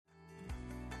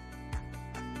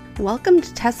Welcome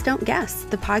to Test Don't Guess,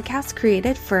 the podcast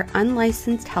created for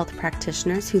unlicensed health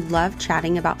practitioners who love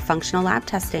chatting about functional lab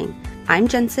testing. I'm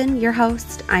Jensen, your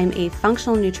host. I'm a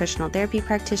functional nutritional therapy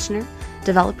practitioner,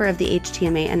 developer of the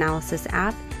HTMA Analysis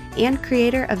app, and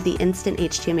creator of the Instant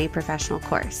HTMA Professional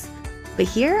course. But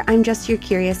here, I'm just your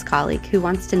curious colleague who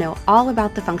wants to know all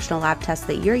about the functional lab tests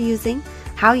that you're using,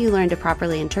 how you learn to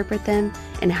properly interpret them,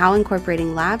 and how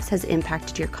incorporating labs has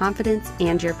impacted your confidence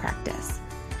and your practice.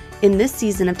 In this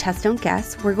season of Test Don't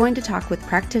Guess, we're going to talk with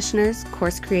practitioners,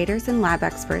 course creators, and lab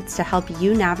experts to help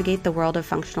you navigate the world of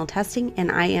functional testing,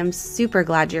 and I am super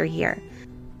glad you're here.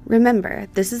 Remember,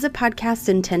 this is a podcast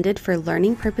intended for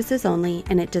learning purposes only,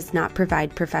 and it does not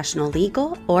provide professional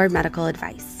legal or medical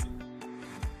advice.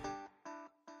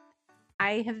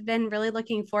 I have been really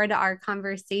looking forward to our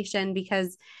conversation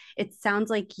because it sounds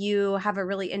like you have a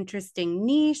really interesting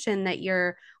niche and that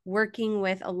you're working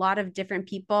with a lot of different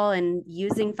people and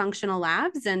using functional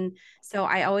labs. And so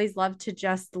I always love to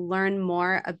just learn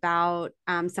more about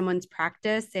someone's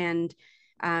practice and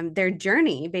their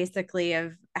journey, basically,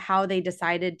 of how they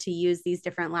decided to use these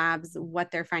different labs, what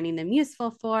they're finding them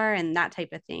useful for, and that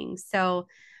type of thing. So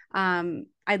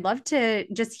I'd love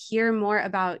to just hear more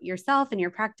about yourself and your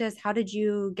practice. How did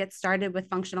you get started with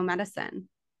functional medicine?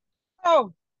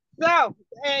 Oh, so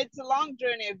it's a long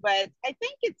journey, but I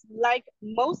think it's like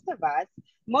most of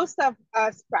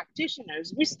us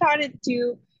practitioners, we started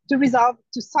to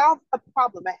solve a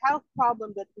problem, a health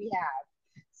problem that we have.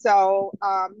 So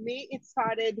it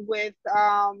started with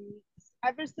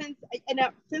ever since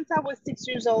since I was 6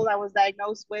 years old, I was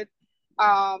diagnosed with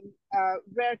a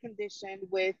rare condition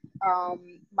with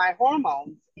my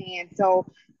hormones, and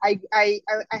so I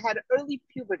had early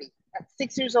puberty. At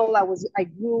 6 years old, I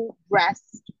grew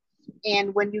breasts,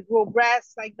 and when you grow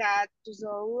breasts like that, there's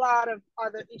a lot of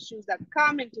other issues that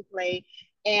come into play,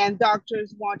 and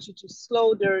doctors want you to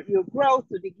slow your growth,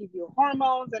 so they give you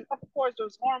hormones, and of course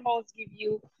those hormones give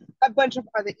you a bunch of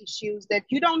other issues that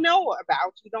you don't know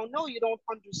about. You don't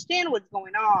understand what's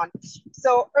going on.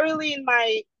 So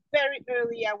very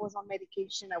early, I was on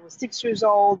medication. I was 6 years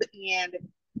old, and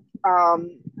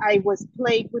I was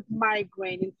plagued with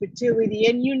migraine, infertility,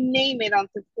 and you name it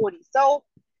until 40. So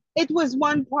it was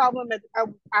one problem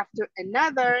after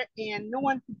another, and no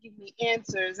one could give me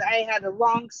answers. I had a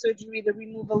long surgery to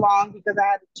remove a lung because I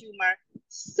had a tumor,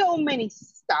 so many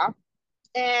stuff.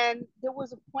 And there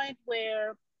was a point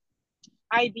where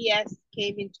IBS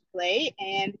came into play,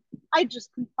 and I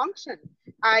just couldn't function.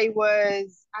 I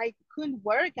couldn't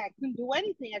work. I couldn't do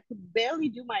anything. I could barely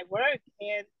do my work.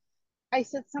 And I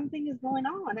said, something is going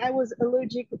on. I was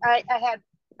allergic. I had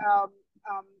um,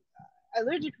 um,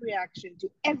 allergic reaction to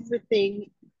everything,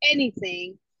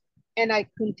 anything, and I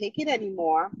couldn't take it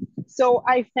anymore. So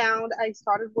I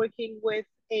started working with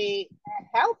a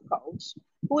health coach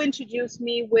who introduced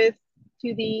me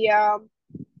to the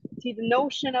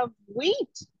notion of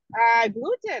wheat,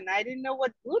 gluten. I didn't know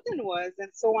what gluten was, and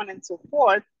so on and so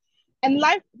forth. And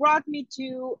life brought me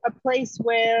to a place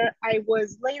where I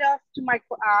was laid off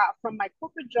from my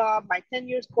corporate job, my 10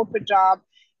 years corporate job.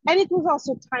 And it was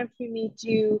also time for me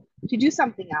to do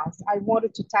something else. I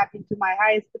wanted to tap into my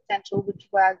highest potential, which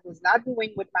I was not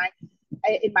doing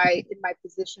in my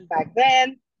position back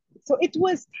then. So it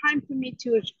was time for me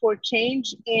for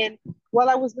change. And while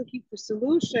I was looking for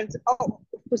solutions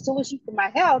for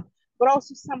my health, but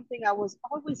also something I was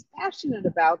always passionate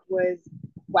about was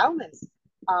wellness.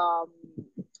 Um,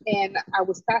 and I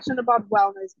was passionate about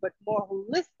wellness, but more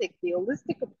the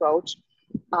holistic approach.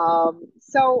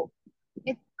 So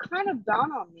it kind of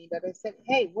dawned on me that I said,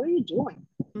 hey, what are you doing?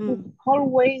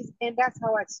 Always. And that's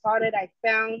how I started. I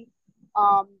found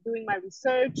doing my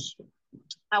research.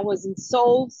 I was in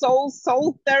soul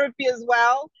therapy as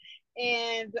well.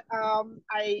 And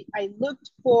I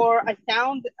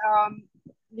found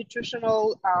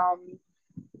nutritional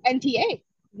NTA,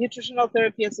 Nutritional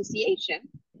Therapy Association,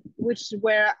 which is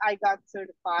where I got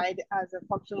certified as a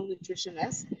functional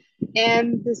nutritionist.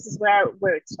 And this is where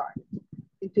it started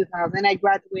in 2000. I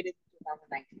graduated in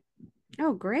 2019.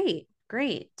 Oh, great.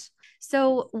 Great.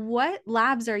 So what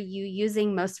labs are you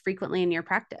using most frequently in your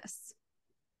practice?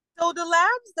 So the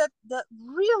labs that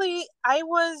really, I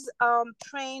was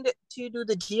trained to do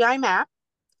the GI map.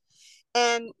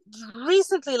 And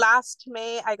recently, last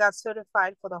May, I got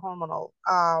certified for the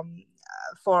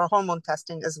for hormone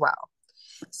testing as well.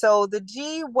 So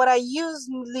what I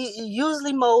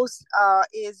usually most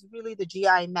is really the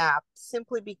GI map,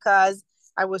 simply because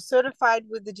I was certified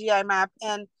with the GI map,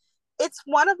 and it's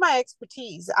one of my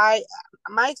expertise.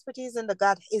 My expertise in the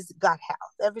gut is gut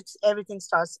health. Everything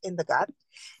starts in the gut,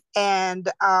 And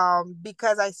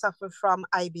because I suffer from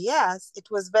IBS, it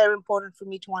was very important for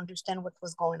me to understand what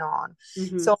was going on.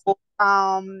 Mm-hmm. So,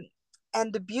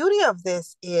 and the beauty of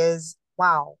this is,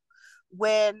 wow,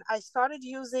 when I started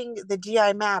using the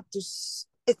GI map, just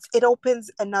it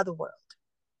opens another world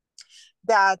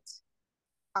that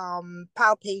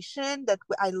palpation that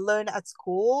I learned at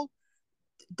school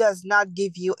does not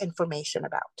give you information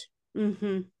about.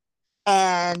 Mm-hmm.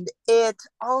 And it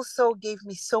also gave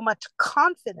me so much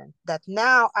confidence that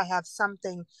now I have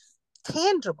something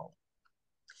tangible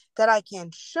that I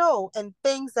can show and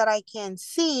things that I can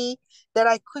see that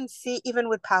I couldn't see even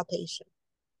with palpation.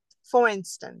 For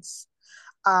instance,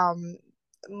 um,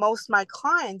 most of my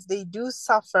clients, they do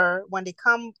suffer when they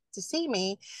come to see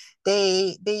me,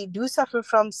 they do suffer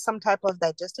from some type of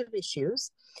digestive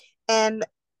issues, and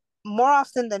more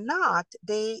often than not,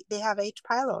 they have H.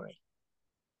 pylori.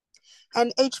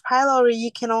 And H. pylori,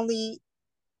 you can only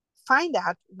find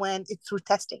that when it's through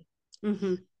testing.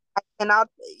 Mm-hmm. Cannot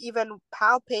even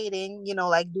palpating,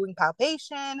 like doing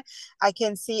palpation. I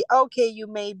can see, okay, you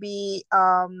may be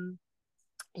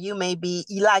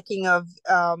lacking of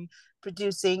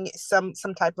producing some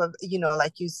type of,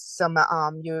 like use some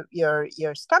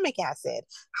your stomach acid.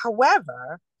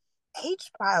 However,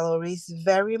 H. pylori is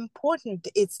very important.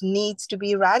 It needs to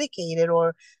be eradicated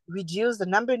or reduced. The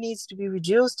number needs to be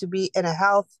reduced to be in a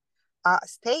health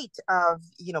state of,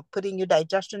 putting your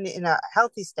digestion in a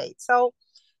healthy state. So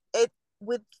it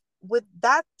with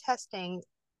that testing,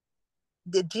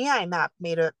 the GI map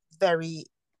made a very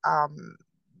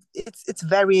it's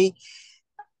very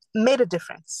made a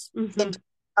difference in Mm-hmm. terms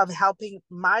of helping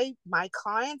my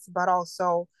clients, but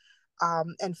also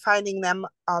and finding them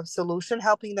a solution,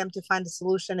 helping them to find a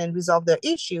solution and resolve their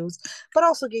issues, but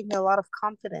also gave me a lot of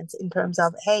confidence in terms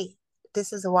of, hey,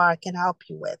 this is what I can help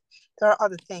you with. There are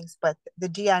other things, but the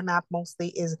GI map mostly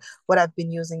is what I've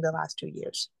been using the last 2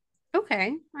 years.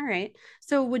 Okay. All right.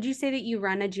 So would you say that you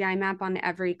run a GI map on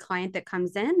every client that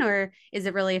comes in, or is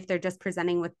it really if they're just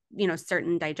presenting with,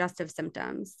 certain digestive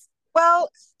symptoms? Well,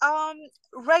 um,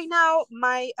 right now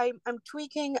I'm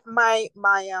tweaking my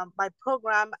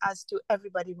program as to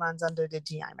everybody runs under the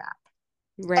GI map.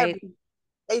 Right. Every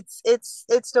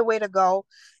it's the way to go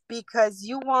because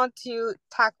you want to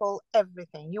tackle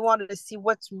everything. You want to see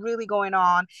what's really going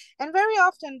on, and very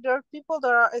often there are people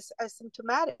that are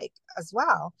asymptomatic as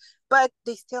well, but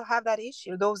they still have that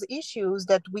issue. Those issues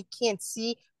that we can't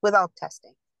see without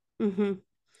testing. Mm-hmm.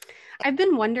 I've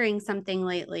been wondering something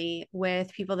lately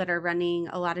with people that are running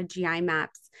a lot of GI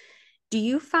maps. Do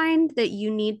you find that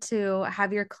you need to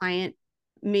have your client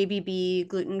maybe be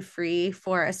gluten free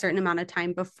for a certain amount of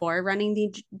time before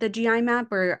running the GI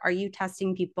map, or are you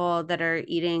testing people that are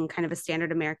eating kind of a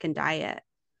standard American diet?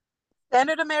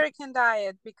 Standard American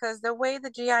diet, because the way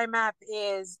the GI map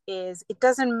is it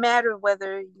doesn't matter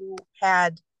whether you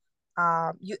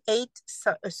ate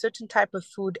a certain type of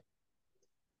food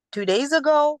 2 days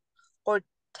ago or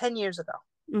 10 years ago.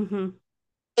 Mm-hmm.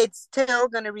 It's still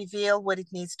going to reveal what it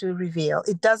needs to reveal.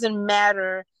 It doesn't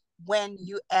matter when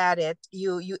you ate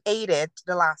it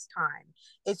the last time.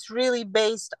 It's really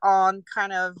based on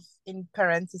kind of in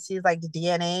parentheses like the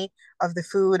DNA of the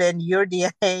food and your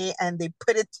DNA, and they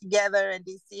put it together and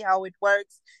they see how it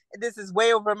works. This is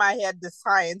way over my head, the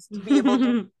science, to be able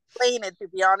to explain it, to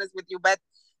be honest with you. But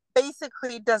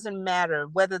basically, it doesn't matter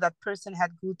whether that person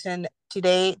had gluten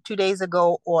today, 2 days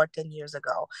ago, or 10 years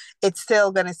ago. It's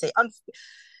still going to say,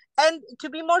 and to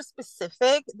be more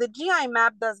specific, the GI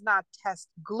map does not test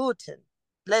gluten.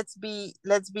 Let's be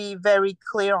very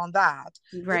clear on that.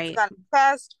 It's Right. going to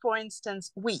test, for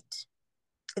instance, wheat.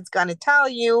 It's going to tell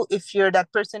you if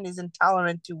that person is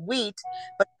intolerant to wheat,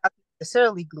 but not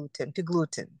necessarily gluten.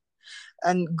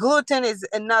 And gluten is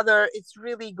another, it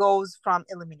really goes from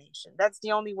elimination. That's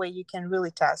the only way you can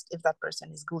really test if that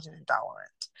person is gluten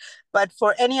intolerant. But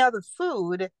for any other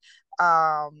food,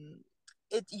 um,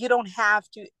 you don't have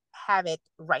to have it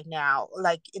right now,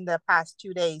 like in the past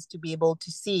 2 days, to be able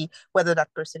to see whether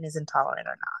that person is intolerant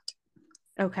or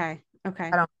not. Okay. Okay. I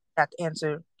don't know if that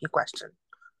answer your question.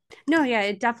 No, yeah,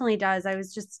 it definitely does. I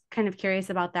was just kind of curious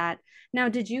about that. Now,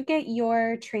 did you get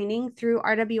your training through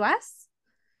RWS?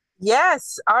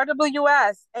 Yes,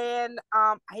 RWS, and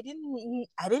I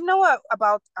didn't know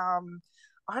about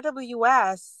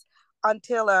RWS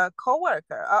until a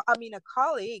coworker, I mean a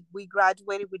colleague. We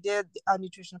graduated, we did a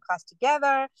nutrition class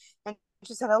together, and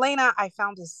she said, Helena, I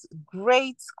found this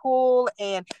great school,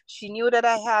 and she knew that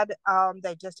I had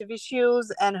digestive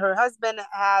issues, and her husband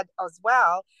had as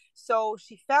well. So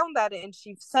she found that, and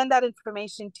she sent that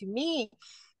information to me,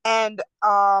 and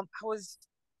I was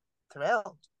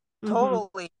thrilled, Mm-hmm.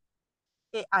 totally.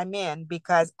 I'm in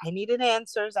because I needed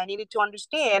answers. I needed to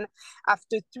understand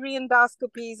after 3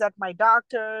 endoscopies at my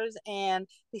doctors, and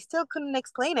they still couldn't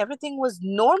explain. Everything was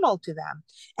normal to them.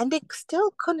 And they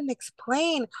still couldn't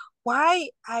explain why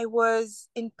I was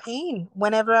in pain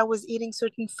whenever I was eating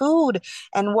certain food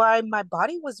and why my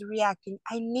body was reacting.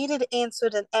 I needed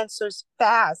answers and answers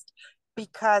fast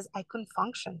because I couldn't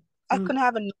function. I Mm. couldn't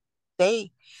have a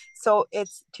day. So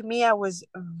it's to me, I was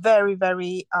very,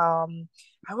 very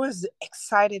I was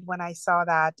excited when I saw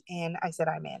that and I said,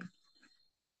 I'm in.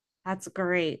 That's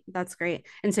great. That's great.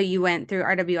 And so you went through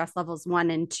RWS levels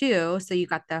 1 and 2. So you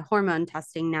got the hormone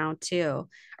testing now too.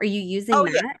 Are you using Oh,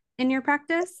 yeah. that in your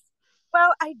practice?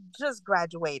 Well, I just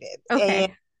graduated. And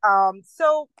Okay.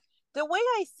 so the way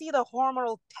I see the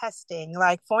hormonal testing,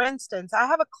 like for instance, I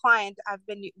have a client, I've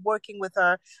been working with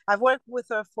her, I've worked with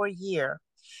her for a year.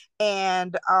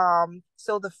 And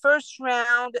so the first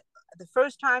round, the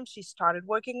first time she started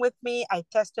working with me, I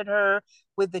tested her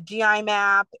with the GI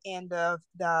map and the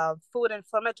food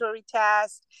inflammatory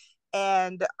test.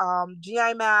 And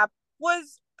GI map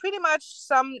was pretty much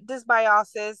some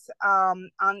dysbiosis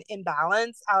on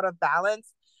imbalance, out of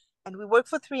balance. And we worked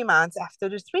for 3 months. After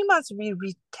the 3 months, we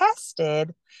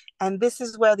retested, and this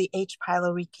is where the H.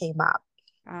 pylori came up.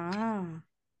 Ah.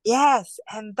 Yes,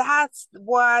 and that's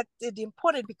what is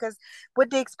important because what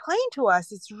they explain to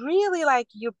us is really like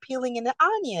you're peeling an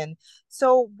onion.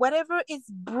 So whatever is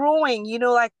brewing,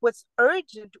 like what's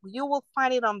urgent, you will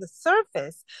find it on the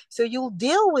surface. So you'll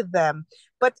deal with them.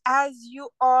 But as we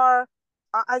are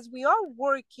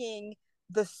working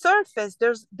the surface,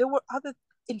 there were other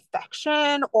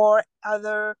infection or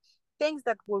other things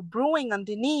that were brewing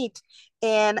underneath.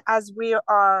 And as we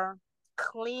are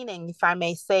cleaning, if I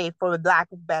may say, for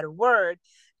lack of a better word,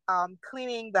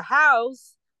 cleaning the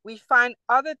house, we find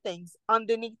other things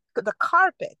underneath the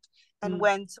carpet. And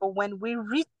Mm. when we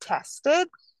retested,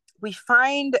 we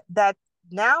find that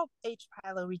now H.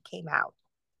 pylori came out.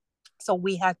 So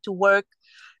we had to work,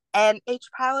 and H.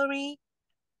 pylori,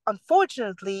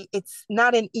 unfortunately, it's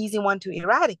not an easy one to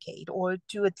eradicate, or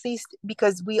to, at least,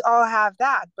 because we all have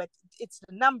that, but it's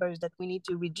the numbers that we need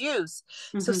to reduce.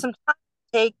 So Hmm. sometimes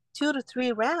take 2 to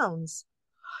 3 rounds.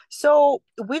 So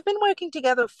we've been working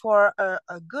together for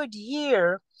a good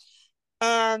year,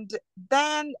 and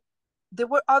then there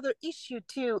were other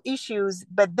issues,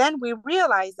 but then we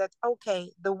realized that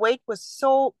okay, the weight was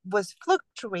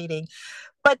fluctuating,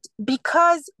 but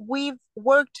because we've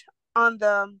worked on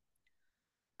the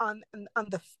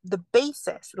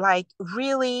basis, like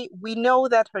really we know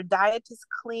that her diet is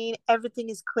clean, everything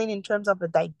is clean in terms of the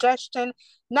digestion.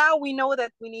 Now we know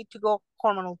that we need to go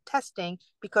hormonal testing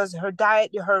because her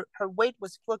weight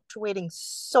was fluctuating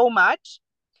so much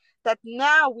that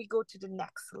now we go to the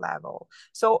next level.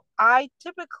 So I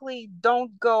typically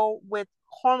don't go with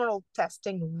hormonal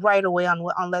testing right away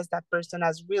unless that person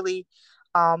has really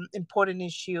important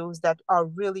issues that are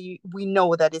really, we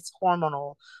know that it's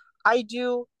hormonal. I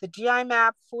do the GI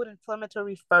map, food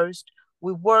inflammatory first.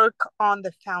 We work on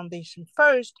the foundation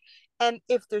first. And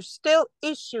if there's still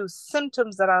issues,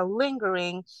 symptoms that are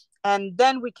lingering, and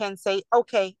then we can say,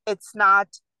 okay, it's not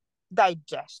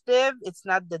digestive. It's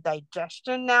not the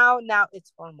digestion now. Now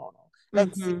it's hormonal.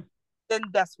 Let's see. Hmm. Then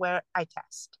that's where I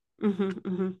test. Hmm.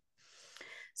 Hmm.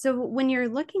 So when you're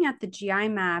looking at the GI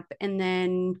map and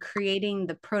then creating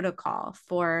the protocol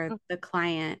for the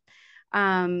client,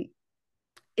 um,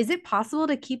 is it possible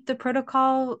to keep the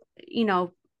protocol,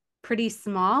 pretty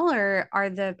small, or are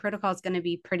the protocols going to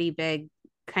be pretty big,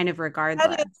 kind of That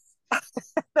regardless?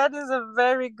 that is a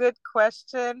very good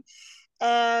question.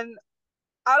 And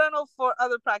I don't know for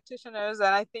other practitioners,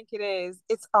 and I think it is,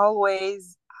 it's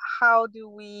always how do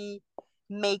we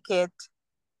make it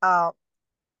uh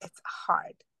it's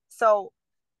hard. So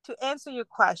to answer your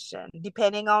question,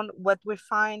 depending on what we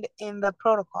find in the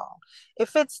protocol,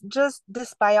 if it's just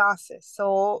dysbiosis,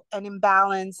 so an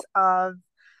imbalance of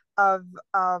of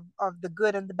the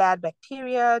good and the bad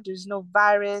bacteria, there's no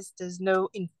virus, there's no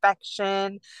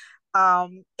infection.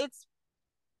 It's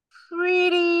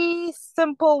pretty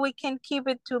simple. We can keep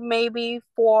it to maybe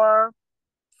 4,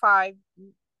 5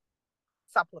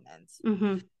 supplements.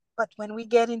 Hmm. But when we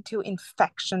get into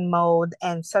infection mode,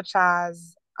 and such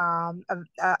as a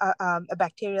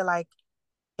bacteria like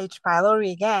H.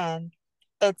 pylori again,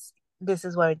 it's this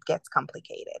is where it gets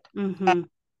complicated. And Hmm.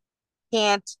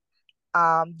 can't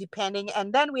depending,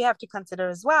 and then we have to consider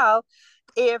as well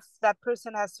if that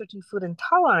person has certain food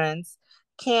intolerance.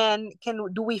 Can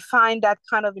do we find that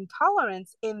kind of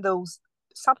intolerance in those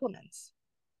supplements?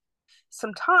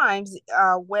 Sometimes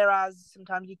whereas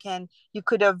sometimes you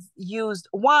could have used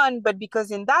one, but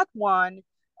because in that one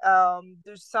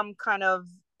there's some kind of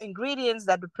ingredients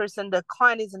that the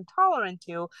client is intolerant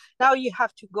to, now you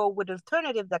have to go with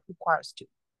alternative that requires two.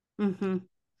 Mm-hmm.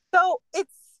 So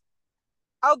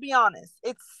I'll be honest,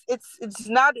 it's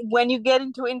not, when you get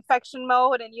into infection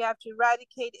mode and you have to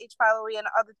eradicate H. pylori and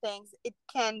other things, it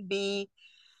can be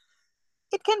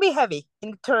heavy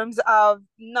in terms of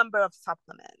number of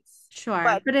supplements. Sure.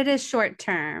 But But it is short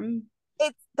term.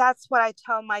 that's what I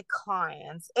tell my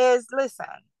clients is, listen,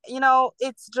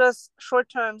 it's just short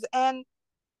terms. And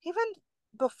even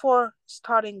before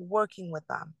starting working with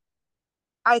them,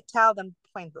 I tell them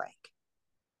point blank,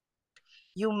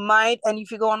 you might, and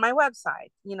if you go on my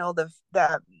website, the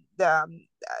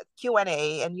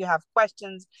Q&A, and you have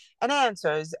questions and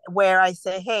answers where I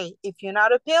say, hey, if you're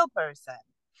not a pill person,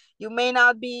 you may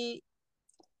not be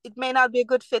it may not be a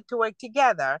good fit to work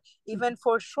together, even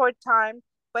for a short time,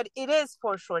 but it is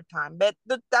for a short time. But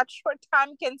that short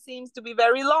time can seem to be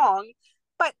very long,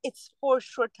 but it's for a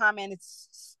short time, and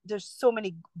there's so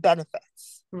many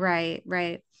benefits. Right,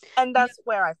 right. And that's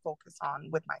where I focus on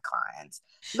with my clients.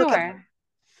 Look at Sure.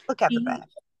 look at Do the you,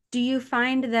 benefits. do you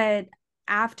find that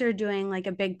after doing like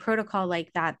a big protocol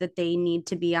like that, that they need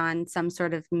to be on some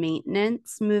sort of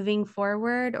maintenance moving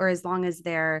forward, or as long as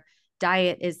their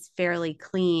diet is fairly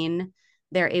clean,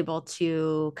 they're able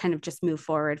to kind of just move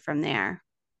forward from there?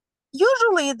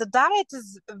 Usually the diet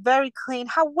is very clean.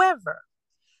 However,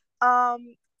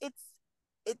 it's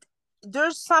it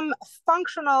there's some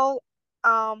functional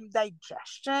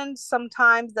digestion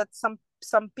sometimes that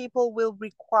some people will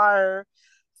require,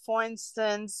 for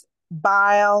instance,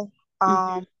 bile,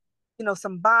 Mm-hmm.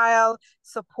 some bile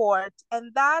support,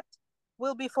 and that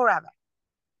will be forever.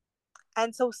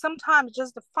 And so sometimes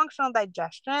just the functional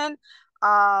digestion,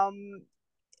 um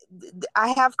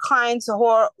I have clients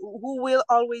who will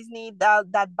always need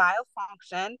that bile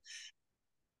function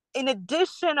in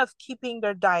addition of keeping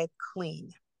their diet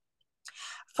clean.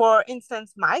 For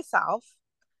instance, myself,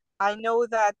 I know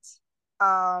that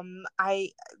I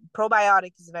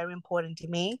probiotic is very important to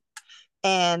me,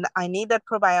 and I need that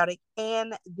probiotic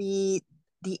and the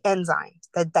enzymes,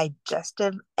 the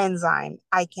digestive enzyme.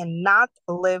 I cannot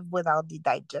live without the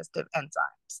digestive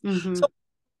enzymes. Mm-hmm. So it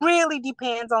really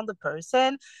depends on the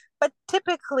person, but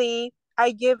typically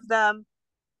I give them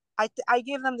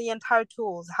the entire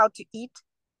tools, how to eat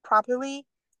properly,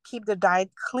 keep the diet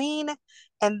clean.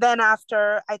 And then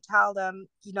after, I tell them,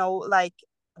 like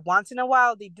once in a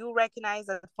while, they do recognize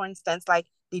that, for instance, like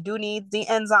they do need the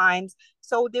enzymes.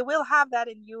 So they will have that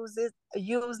and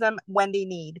use them when they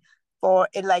need for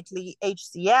it, likely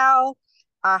HCl,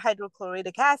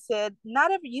 hydrochloric acid.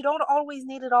 Not every, you don't always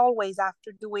need it always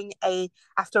after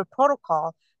a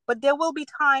protocol, but there will be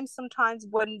times sometimes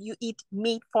when you eat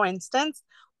meat, for instance,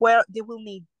 where they will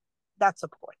need that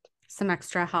support. Some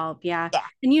extra help. Yeah. Yeah,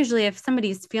 And usually, if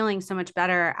somebody's feeling so much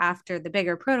better after the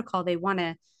bigger protocol, they want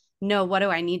to know, what do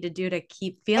I need to do to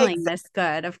keep feeling exactly. this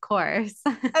good? Of course.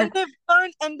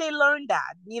 And they learn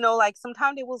that, like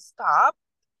sometimes they will stop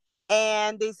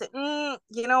and they say,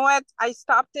 you know what, I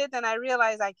stopped it and I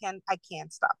realized I can't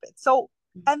stop it. So,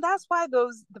 and that's why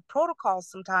the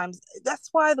protocols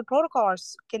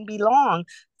can be long,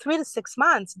 3 to 6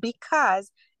 months,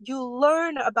 because you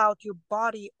learn about your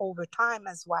body over time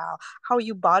as well, how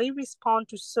your body respond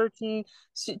to certain,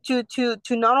 to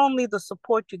not only the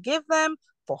support you give them,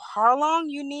 for how long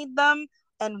you need them,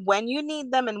 and when you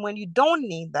need them and when you don't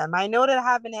need them. I know that I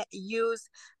haven't used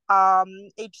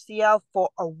HCl for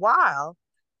a while,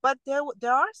 but there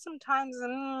are some times,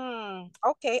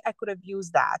 okay, I could have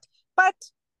used that, but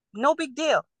no big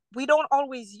deal. We don't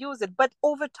always use it, but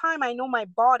over time, I know my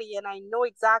body and I know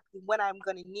exactly when I'm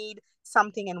going to need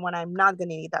something and when I'm not going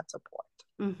to need that support.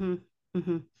 Mm-hmm.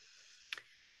 Mm-hmm.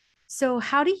 So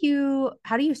how do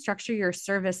you structure your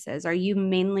services? Are you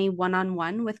mainly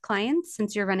one-on-one with clients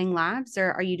since you're running labs,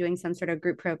 or are you doing some sort of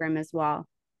group program as well?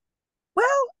 Well,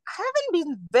 I haven't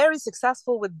been very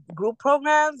successful with group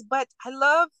programs, but I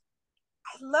love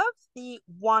the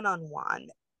one-on-one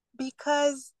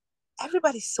because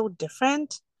everybody's so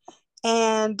different.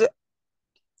 And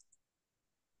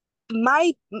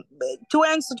my to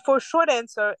answer for a short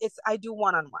answer, it's I do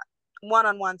one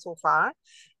on one so far,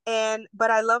 and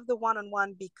but I love the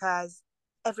one-on-one because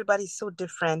everybody's so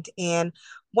different, and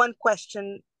one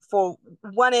question for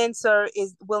one answer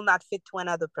is will not fit to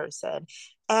another person,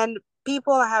 and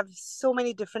people have so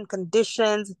many different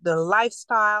conditions, their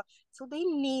lifestyle, so they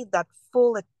need that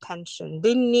full attention.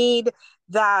 They need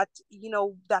that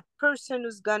person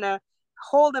who's gonna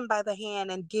hold them by the hand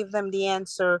and give them the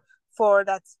answer for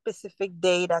that specific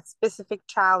day, that specific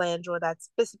challenge, or that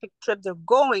specific trip they're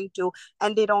going to,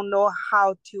 and they don't know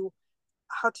how to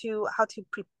how to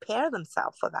prepare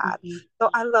themselves for that. Mhm. So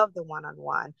I love the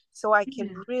one-on-one, so I can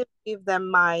Yeah, really give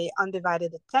them my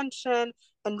undivided attention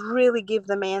and really give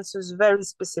them answers very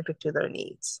specific to their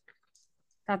needs.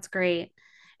 that's great.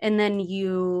 And then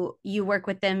you work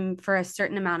with them for a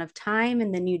certain amount of time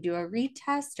and then you do a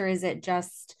retest, or is it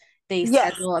just they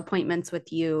Yes, schedule appointments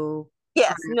with you on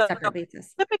yes, a no, no. separate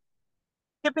basis?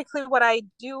 Typically what I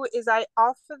do is I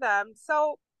offer them.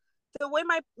 So the way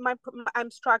my I'm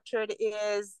structured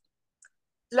is,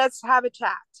 let's have a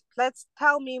chat. Let's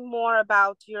tell me more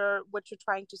about your what you're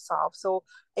trying to solve. So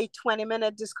a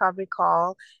 20-minute discovery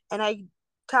call, and I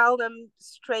tell them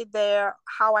straight there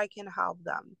how I can help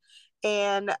them.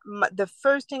 And the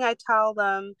first thing I tell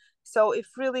them, so if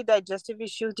really digestive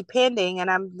issues, depending,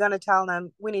 and I'm gonna tell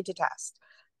them we need to test.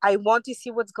 I want to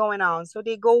see what's going on. So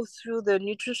they go through the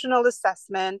nutritional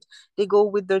assessment. They go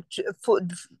with the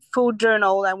food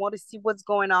journal. I want to see what's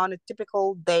going on a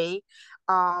typical day,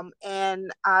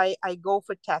 and I go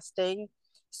for testing.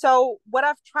 So what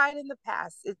I've tried in the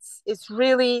past, it's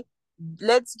really,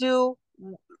 let's do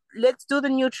let's do the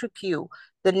NutriQ,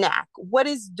 the NAC. What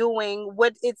is doing,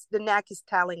 what it's the NAC is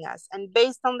telling us, and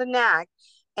based on the NAC,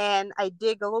 and I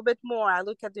dig a little bit more. I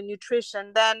look at the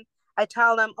nutrition, then I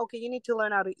tell them, okay, you need to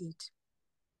learn how to eat.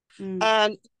 Mm,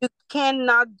 And you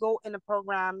cannot go in a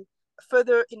program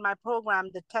further in my program,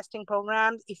 the testing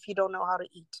programs, if you don't know how to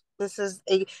eat.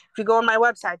 If you go on my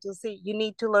website, you'll see you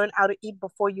need to learn how to eat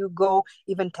before you go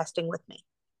even testing with me.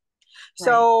 right.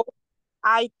 So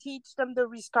I teach them the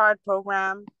restart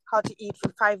program, how to eat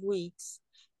for 5 weeks.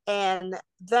 And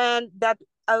then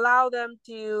allow them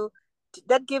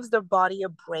that gives their body a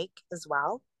break as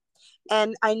well.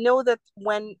 And I know that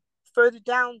when further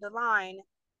down the line,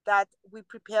 that we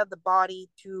prepare the body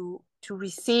to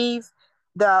receive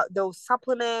those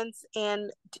supplements,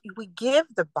 and we give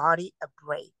the body a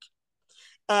break.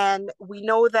 And we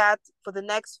know that for the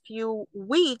next few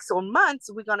weeks or months,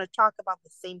 we're going to talk about the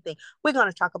same thing. We're going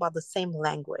to talk about the same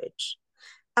language.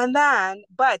 And then,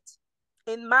 but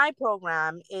in my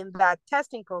program, in that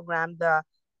testing program, the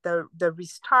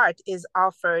restart is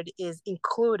offered, is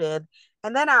included.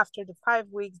 And then after the 5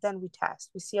 weeks, then we test.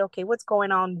 We see, okay, what's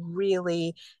going on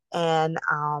really. And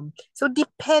so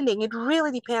depending, it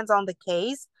really depends on the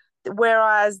case.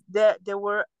 Whereas there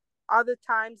were other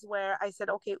times where I said,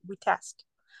 okay, we test.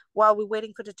 While we're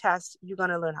waiting for the test, you're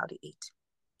gonna learn how to eat.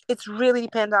 It's really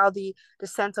depends on the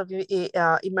sense of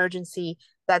emergency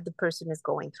that the person is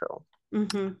going through.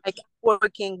 Mm-hmm. Like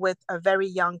working with a very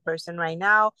young person right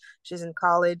now. She's in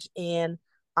college, and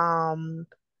um,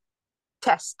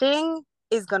 testing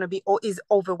is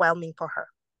overwhelming for her.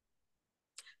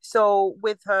 So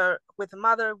with her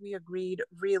mother, we agreed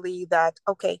really that,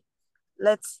 okay,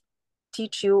 let's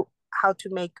teach you how to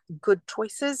make good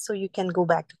choices so you can go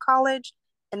back to college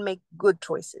and make good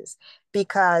choices,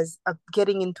 because of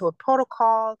getting into a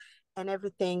protocol and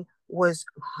everything was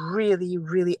really,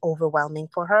 really overwhelming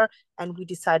for her. And we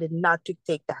decided not to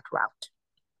take that route.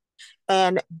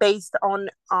 And based on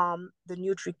the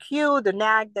NutriQ, the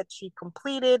NAG that she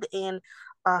completed, and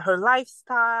her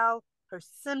lifestyle, her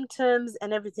symptoms,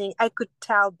 and everything, I could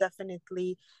tell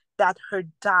definitely that her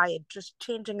diet, just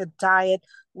changing a diet,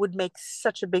 would make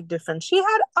such a big difference. She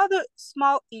had other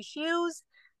small issues,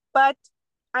 but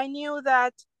I knew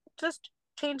that just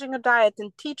changing a diet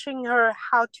and teaching her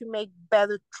how to make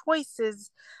better choices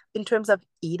in terms of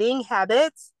eating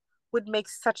habits would make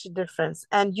such a difference.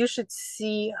 And you should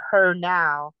see her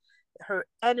now. Her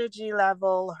energy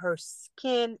level, her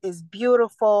skin is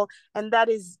beautiful, and that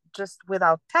is just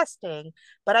without testing.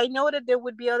 But I know that there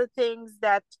would be other things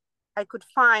that I could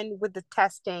find with the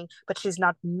testing, but she's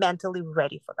not mentally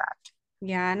ready for that.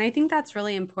 Yeah, and I think that's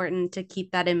really important to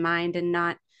keep that in mind and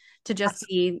not to just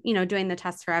Absolutely. be, doing the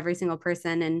test for every single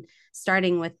person and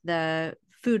starting with the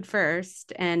food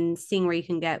first and seeing where you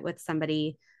can get with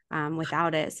somebody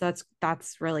without it. So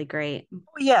that's really great.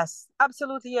 Yes,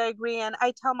 absolutely, I agree. And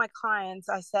I tell my clients,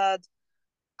 I said,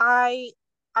 I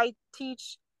I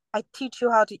teach I teach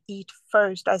you how to eat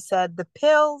first. I said the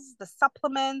pills, the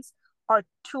supplements are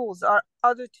tools, are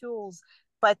other tools,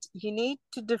 but you need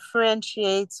to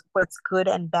differentiate what's good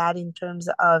and bad in terms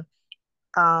of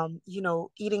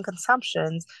eating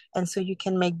consumptions, and so you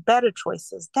can make better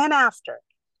choices. Then after,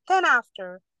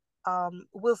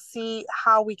 we'll see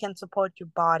how we can support your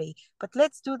body. But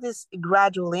let's do this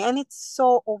gradually, and it's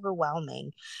so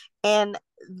overwhelming. And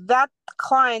that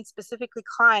client, specifically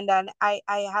client, and I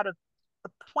had a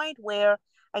point where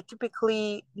I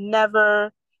typically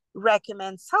never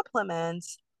recommend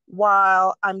supplements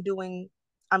while I'm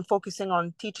focusing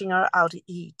on teaching her how to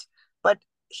eat. But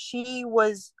she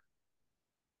was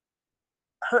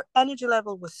her energy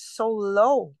level was so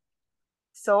low.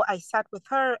 So I sat with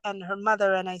her and her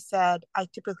mother and I said, I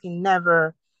typically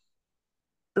never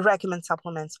recommend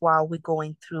supplements while we're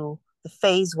going through the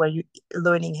phase where you're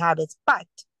learning habits, but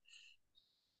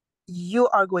you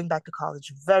are going back to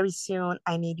college very soon.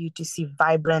 I need you to see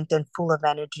vibrant and full of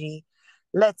energy.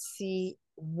 Let's see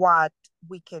what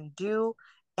we can do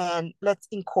and let's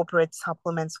incorporate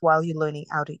supplements while you're learning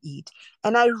how to eat.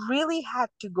 And I really had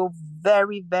to go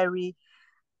very, very,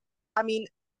 I mean,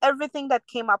 everything that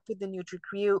came up with the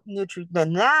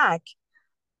NutriNac,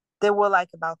 there were like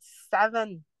about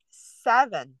seven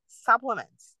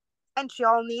supplements, and she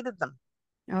all needed them.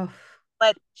 Oh,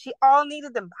 But she all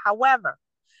needed them. However,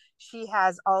 she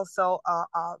has also a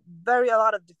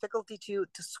lot of difficulty to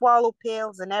swallow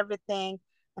pills and everything,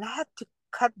 and I had to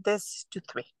cut this to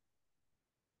three.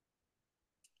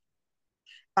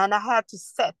 And I had to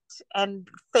sit and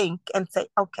think and say,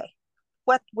 okay,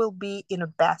 what will be in a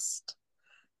best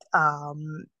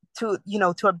um, to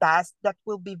a best that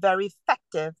will be very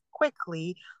effective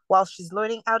quickly while she's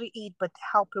learning how to eat, but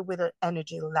help her with her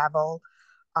energy level.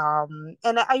 And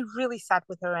I really sat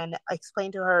with her and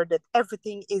explained to her that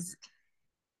everything is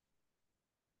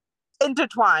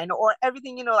intertwined, or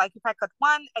everything, like if I cut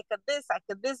one, I cut this,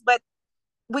 but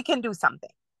we can do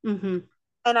something. mm-hmm.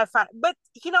 And I found, but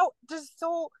just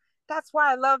so that's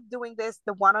why I love doing this,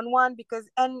 the one-on-one, because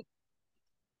and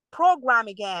program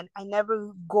again, I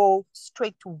never go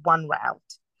straight to one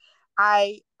route.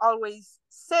 I always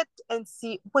sit and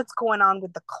see what's going on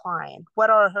with the client, what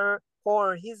are her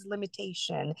or his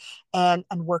limitation, and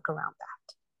work around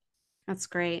that. That's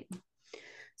great.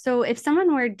 So if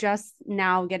someone were just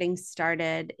now getting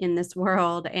started in this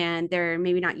world and they're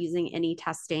maybe not using any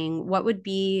testing, what would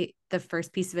be the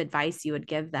first piece of advice you would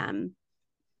give them?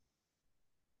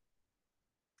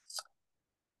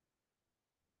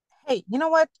 Hey, you know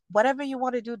what? Whatever you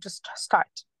want to do, just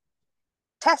start.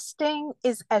 Testing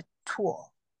is a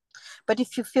tool, but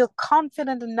if you feel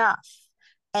confident enough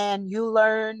and you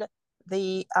learn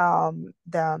the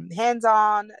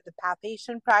hands-on, the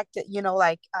palpation practice,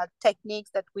 like techniques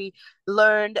that we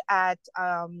learned at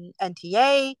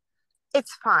NTA,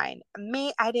 it's fine.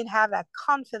 Me, I didn't have that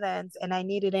confidence and I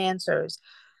needed answers.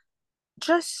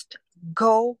 Just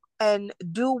go and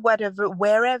do whatever,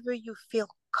 wherever you feel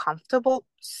comfortable,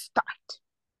 start.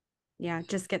 Yeah,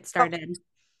 just get So started.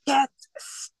 get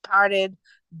started.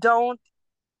 Don't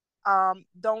um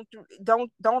don't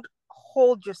don't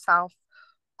hold yourself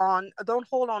on, don't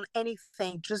hold on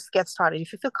anything. Just get started.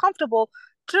 If you feel comfortable,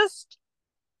 just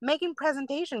making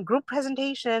presentation, group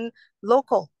presentation,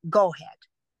 local, go ahead.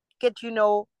 Get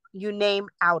your name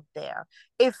out there.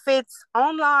 If it's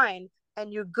online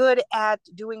and you're good at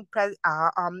doing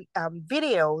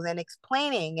videos and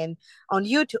explaining and on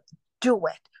YouTube, do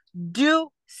it.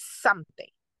 Do something.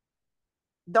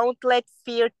 Don't let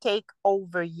fear take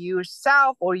over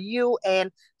yourself or you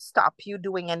and stop you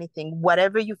doing anything.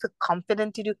 Whatever you feel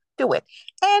confident to do, do it.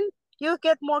 And you'll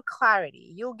get more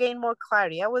clarity. You'll gain more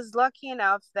clarity. I was lucky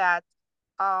enough that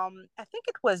I think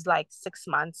it was like 6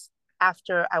 months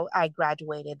after I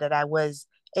graduated that I was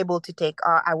able to take,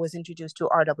 I was introduced to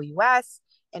RWS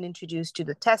and introduced to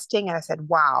the testing. And I said,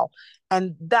 wow.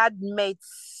 And that made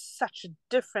such a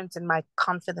difference in my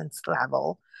confidence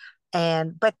level.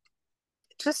 But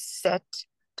just sit.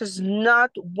 There's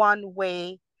not one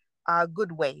way,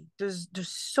 good way. There's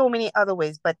so many other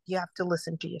ways, but you have to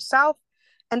listen to yourself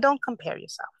and don't compare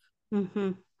yourself.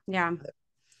 Mm-hmm. Yeah.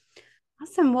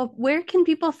 Awesome. Well, where can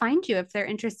people find you if they're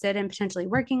interested in potentially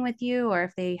working with you or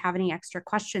if they have any extra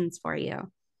questions for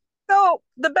you? So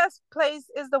the best place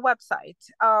is the website.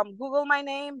 Google my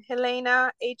name,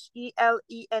 Helena,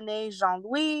 Helena Jean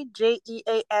Louis, Jeanlouis.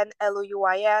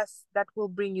 That will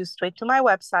bring you straight to my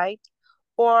website,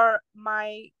 or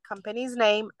my company's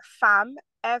name, FAM,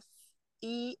 FEMMEAND,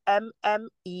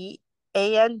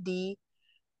 FIMININE,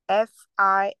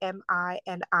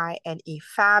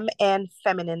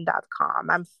 femandfeminine.com.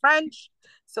 I'm French,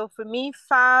 so for me,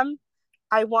 femme,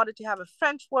 I wanted to have a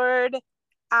French word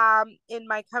in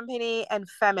my company, and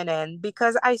feminine,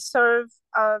 because I serve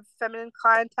a feminine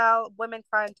clientele, women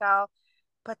clientele,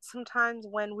 but sometimes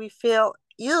when we feel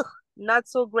not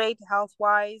so great health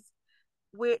wise,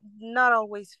 we not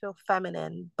always feel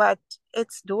feminine, but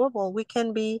it's doable. We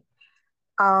can be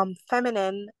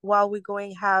feminine while we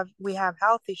have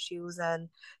health issues. And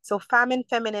so Femme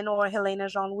Feminine or Helena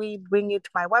Jean, we bring you to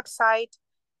my website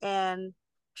and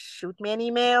shoot me an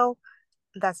email.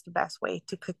 That's the best way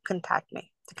to contact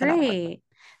me, to connect with me. Great.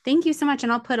 Thank you so much.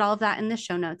 And I'll put all of that in the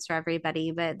show notes for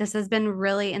everybody. But this has been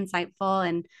really insightful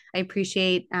and I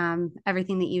appreciate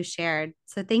everything that you shared.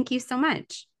 So thank you so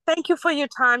much. Thank you for your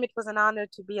time. It was an honor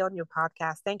to be on your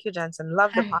podcast. Thank you, Jensen.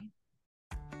 Love the podcast.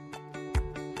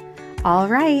 All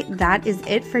right, that is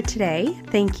it for today.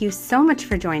 Thank you so much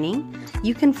for joining.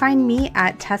 You can find me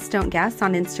at Test Don't Guess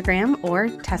on Instagram or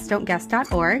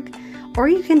testdon'tguess.org, or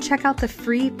you can check out the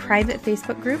free private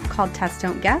Facebook group called Test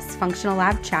Don't Guess Functional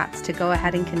Lab Chats to go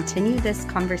ahead and continue this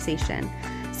conversation.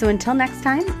 So until next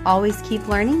time, always keep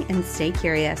learning and stay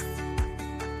curious.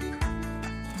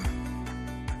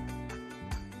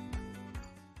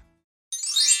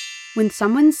 When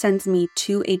someone sends me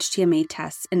 2 HTMA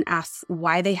tests and asks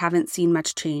why they haven't seen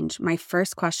much change, my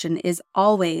first question is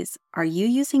always, are you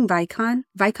using Vicon?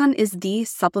 Vicon is the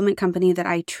supplement company that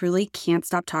I truly can't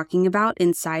stop talking about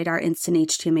inside our Instant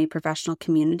HTMA professional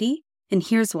community, and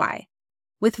here's why.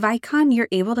 With Vicon, you're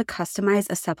able to customize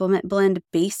a supplement blend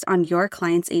based on your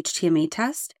client's HTMA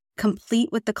test,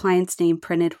 complete with the client's name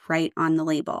printed right on the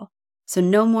label. So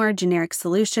no more generic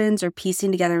solutions or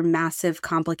piecing together massive,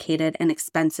 complicated, and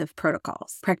expensive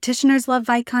protocols. Practitioners love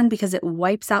Vicon because it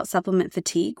wipes out supplement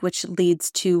fatigue, which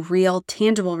leads to real,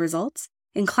 tangible results.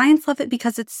 And clients love it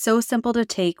because it's so simple to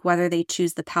take whether they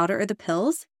choose the powder or the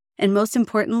pills. And most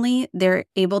importantly, they're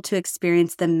able to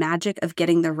experience the magic of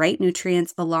getting the right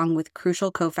nutrients along with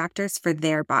crucial cofactors for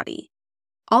their body.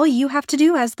 All you have to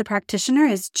do as the practitioner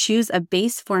is choose a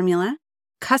base formula,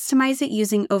 customize it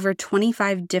using over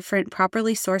 25 different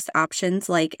properly sourced options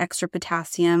like extra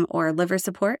potassium or liver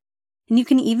support. And you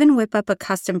can even whip up a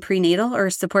custom prenatal or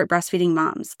support breastfeeding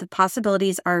moms. The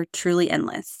possibilities are truly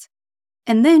endless.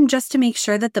 And then just to make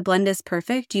sure that the blend is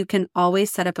perfect, you can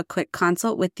always set up a quick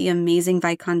consult with the amazing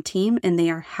Vicon team, and they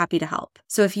are happy to help.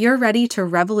 So if you're ready to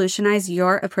revolutionize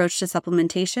your approach to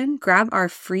supplementation, grab our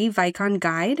free Vicon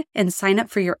guide and sign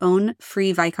up for your own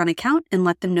free Vicon account and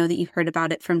let them know that you heard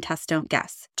about it from Test Don't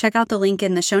Guess. Check out the link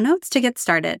in the show notes to get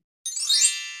started.